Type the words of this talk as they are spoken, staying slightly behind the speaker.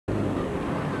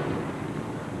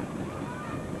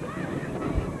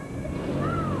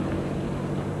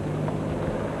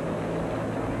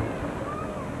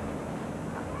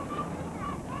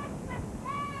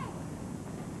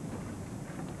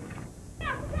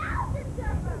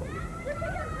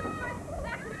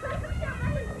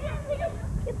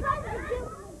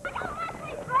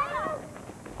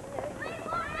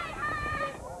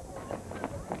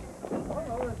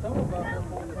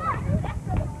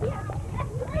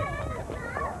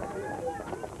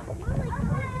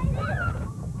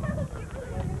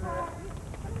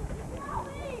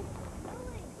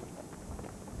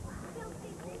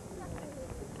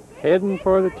Heading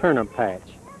for the turnip patch.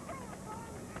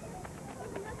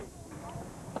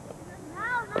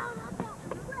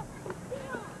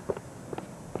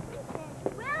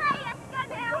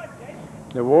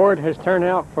 The ward has turned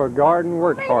out for a garden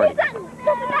work party. Back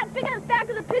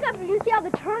to the pickup and you see all the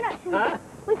turnips. Huh?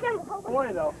 We found a whole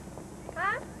bunch. Though.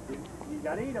 Huh? You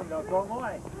gotta eat them, don't throw them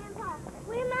away. Grandpa,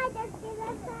 we might just get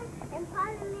us some and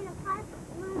put them in a pot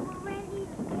when we're ready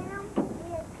to get them.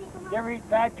 You ever eat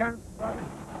bad turnips, brother?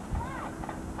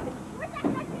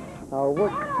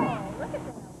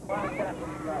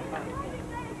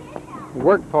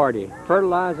 Work party,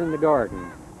 fertilizing the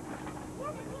garden.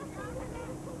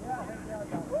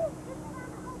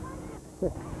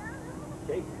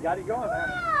 Jason's got it going, man.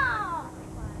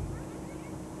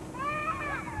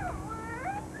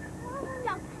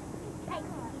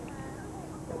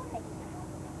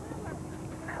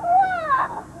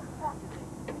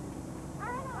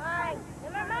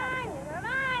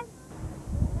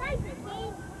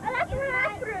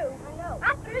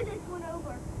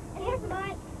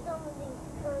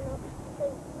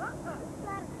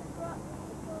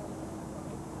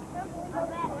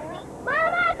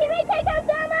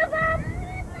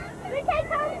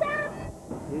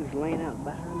 He's laying out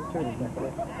behind the turnip back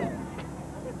there.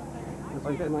 That's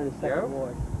what's in the second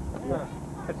ward. Yeah.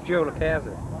 That's Joe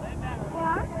LaCasa.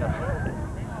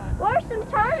 Where's some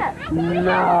turnips? No.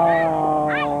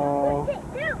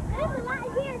 There's a lot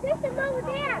here. There's some over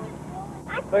there.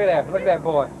 Look at that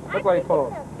boy. Look what he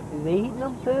pulled. Is he eating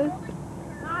them too?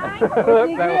 Look,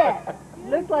 He did.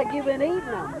 Looks like you've been eating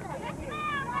them.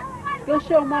 Go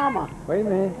show Mama. Wait a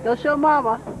minute. Go show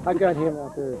Mama. I got him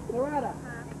out there. Loretta.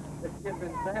 Let's get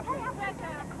him sampling.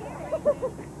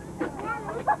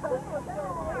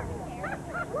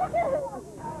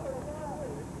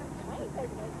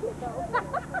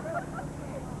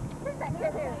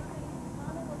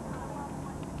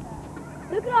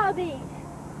 Look at all these.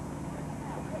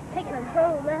 Taking them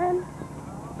home, man.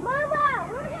 Mama,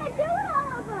 what are you doing with all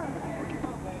of them?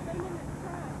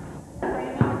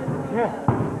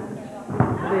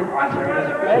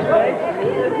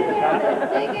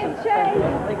 Taking Chase.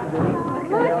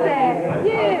 Look there.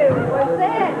 You. What's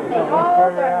that? The old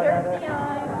or thirsty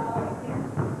eyes.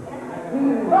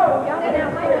 Y'all get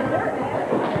out my dessert.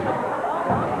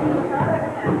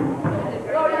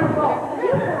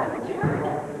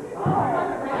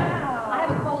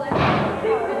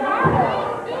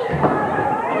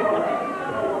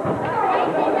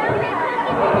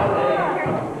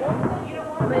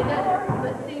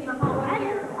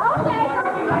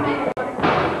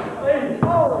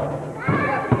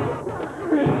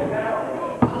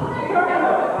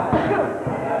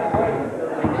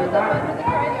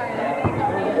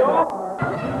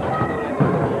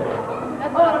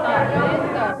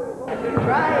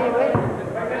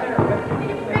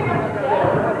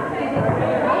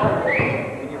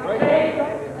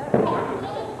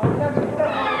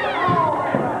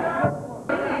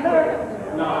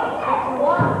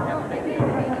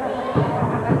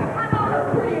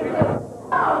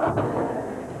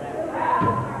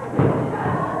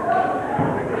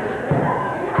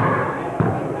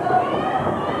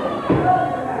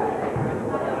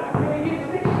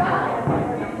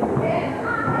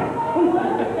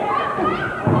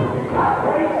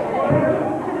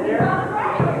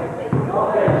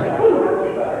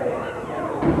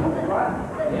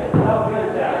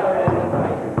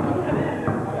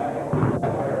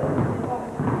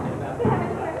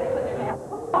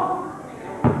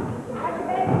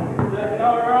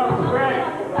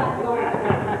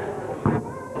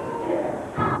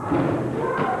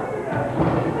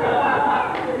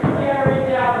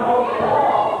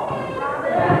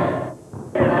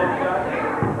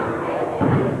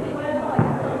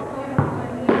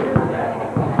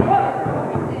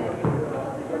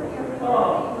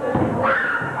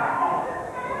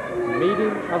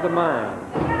 Meeting of the mind.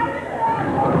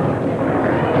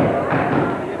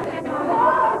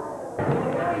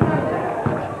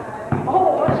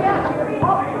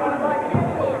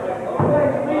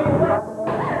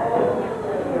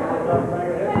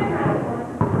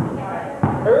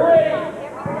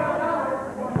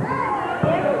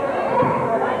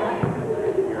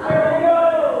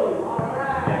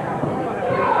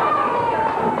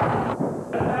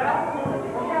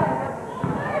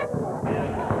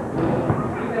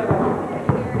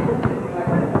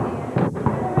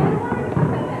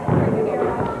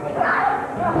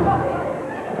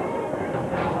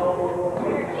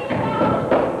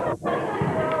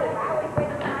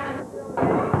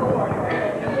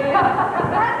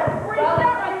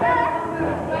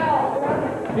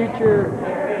 Future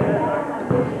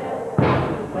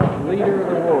leader of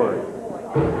the ward.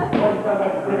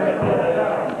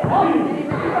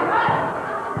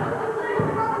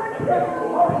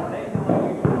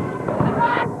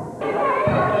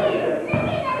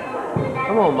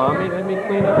 on, Mommy. Let me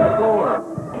clean up the floor.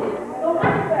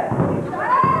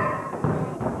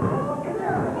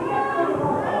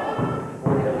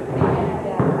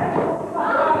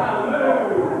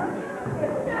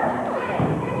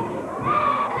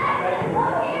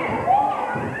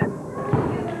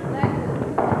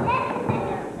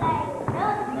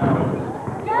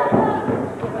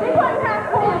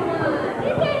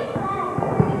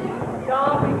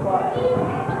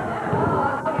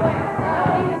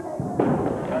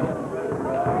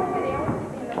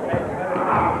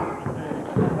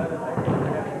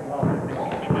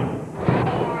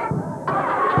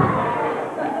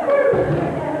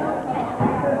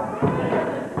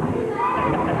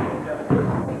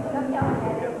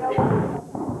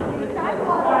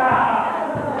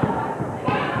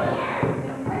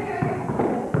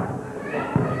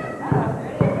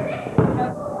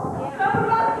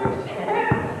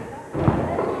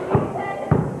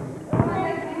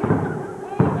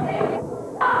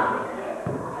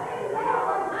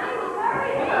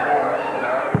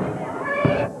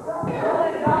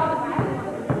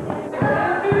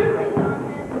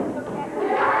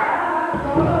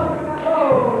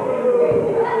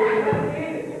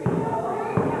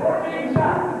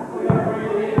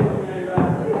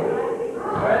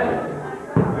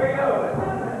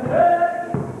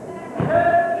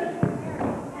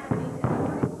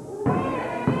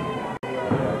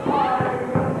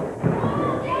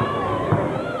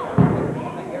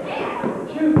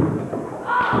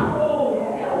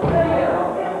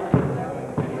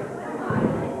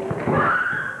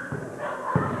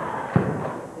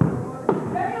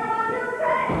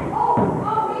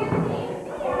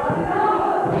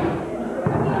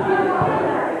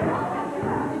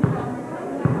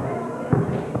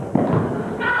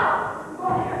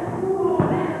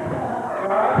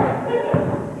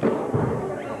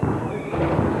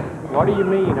 What do you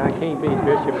mean I can't be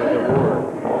bishop of the ward?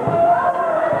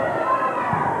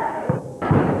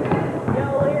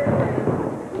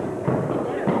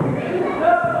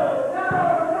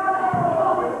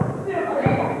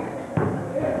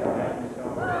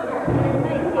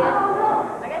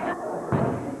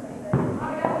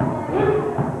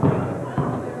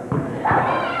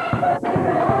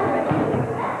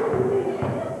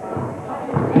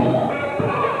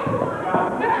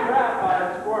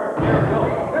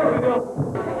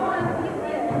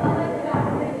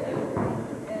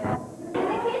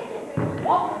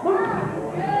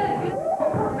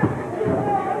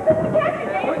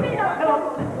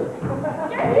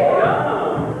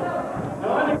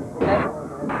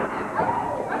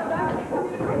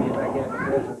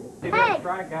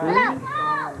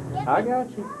 I got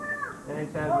you.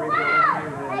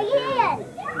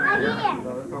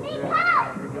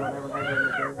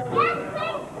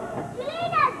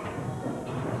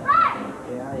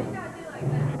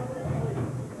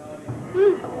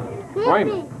 Wait a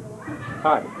minute.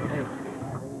 Hi.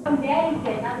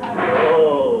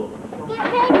 Oh.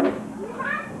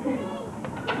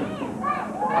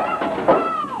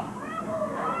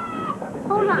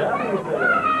 Hold on.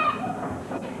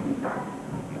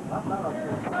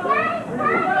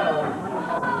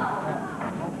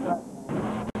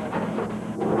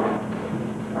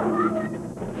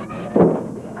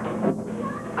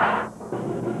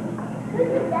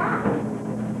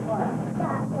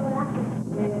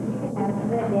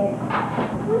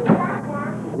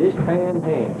 This pan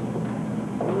hand.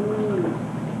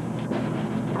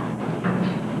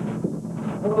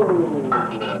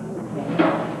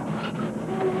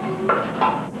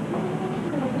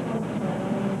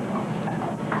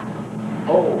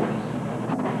 Oh.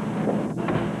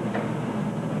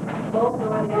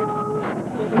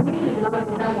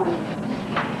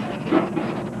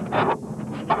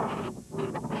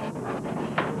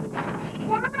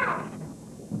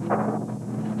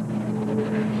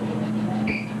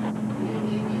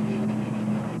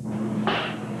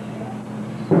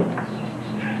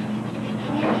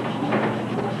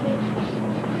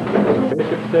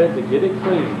 Bishop said to get it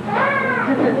clean.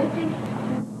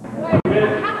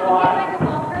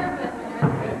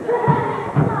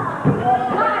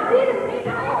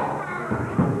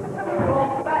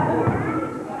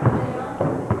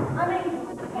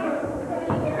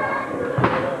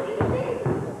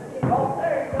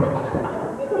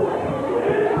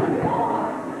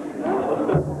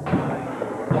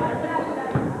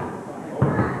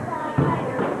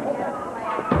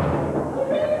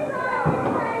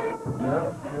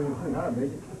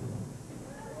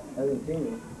 Hasn't seen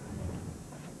it.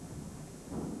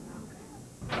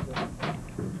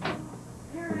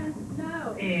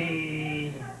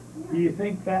 Do you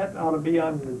think that ought to be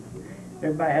on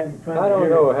Everybody having fun. I don't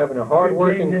know, having a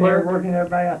hard-working James in clerk. here working,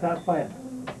 everybody outside playing.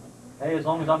 Hey, as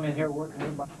long as I'm in here working,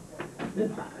 everybody.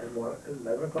 This time,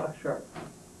 11 o'clock sharp.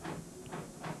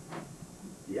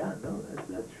 Yeah, no,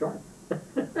 that's sharp.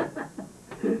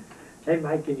 Hey,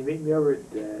 Mike, can you meet me over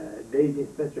at Daisy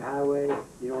and Spencer Highway?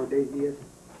 You know where Daisy is?